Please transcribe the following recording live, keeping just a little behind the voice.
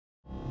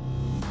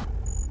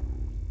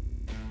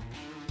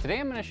Today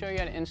I'm going to show you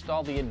how to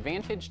install the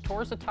Advantage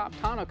Torza top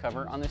tonneau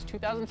cover on this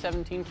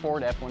 2017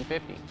 Ford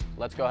F-150.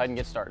 Let's go ahead and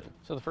get started.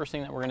 So the first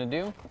thing that we're going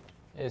to do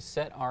is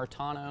set our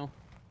tonneau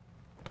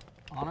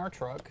on our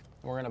truck.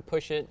 We're going to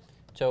push it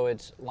so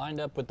it's lined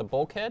up with the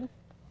bulkhead.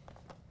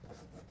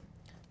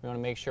 We want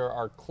to make sure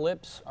our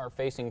clips are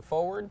facing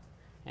forward,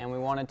 and we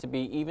want it to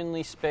be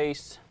evenly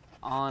spaced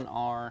on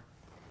our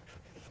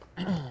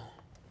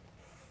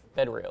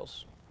bed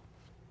rails.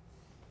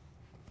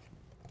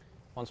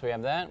 Once we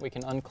have that, we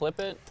can unclip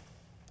it,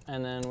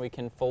 and then we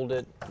can fold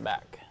it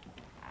back.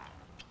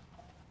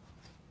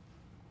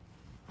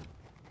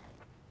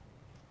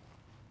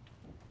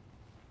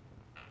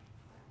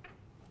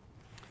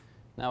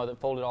 Now with it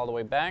folded all the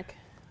way back,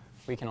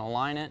 we can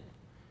align it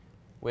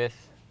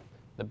with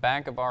the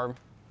back of our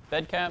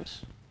bed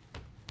caps.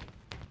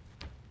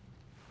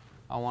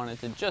 I want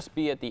it to just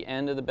be at the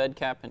end of the bed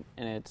cap, and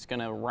it's going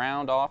to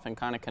round off and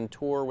kind of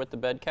contour with the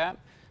bed cap.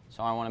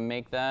 So I want to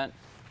make that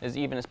as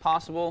even as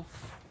possible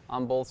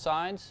on both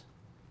sides.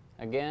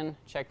 Again,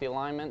 check the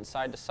alignment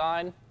side to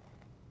side.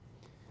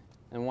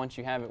 And once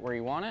you have it where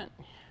you want it,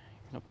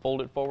 you're going to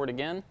fold it forward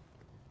again.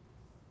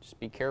 Just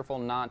be careful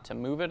not to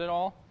move it at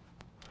all.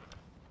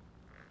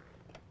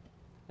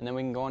 And then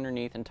we can go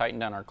underneath and tighten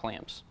down our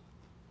clamps.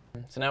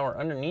 So now we're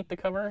underneath the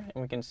cover,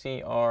 and we can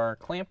see our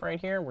clamp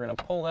right here. We're going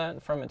to pull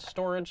that from its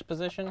storage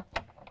position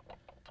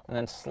and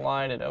then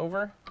slide it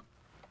over.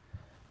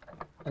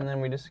 And then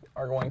we just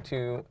are going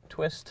to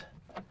twist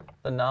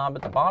the knob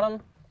at the bottom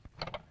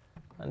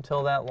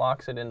until that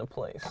locks it into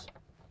place.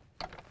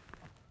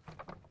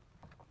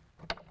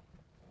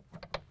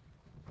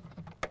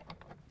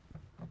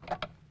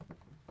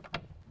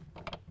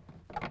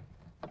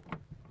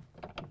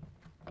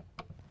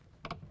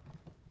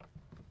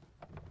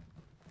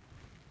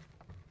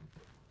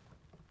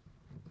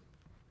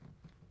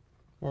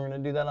 We're going to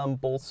do that on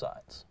both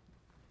sides.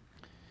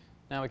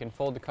 Now we can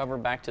fold the cover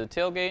back to the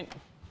tailgate.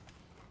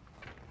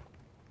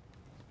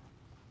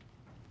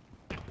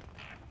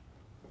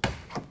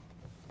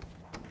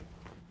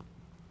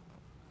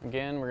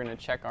 Again, we're going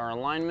to check our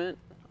alignment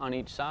on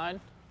each side.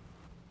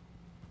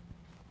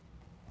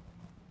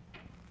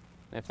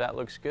 And if that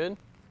looks good,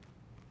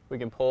 we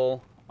can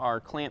pull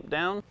our clamp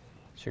down.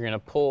 So you're going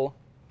to pull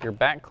your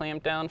back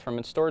clamp down from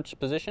its storage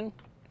position,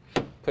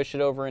 push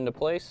it over into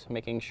place,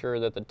 making sure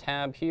that the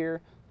tab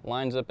here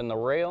lines up in the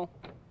rail,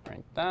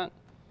 like that,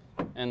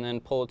 and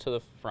then pull it to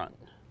the front.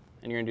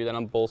 And you're going to do that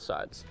on both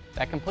sides.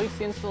 That completes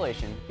the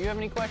installation. If you have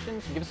any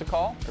questions, give us a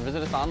call or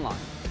visit us online.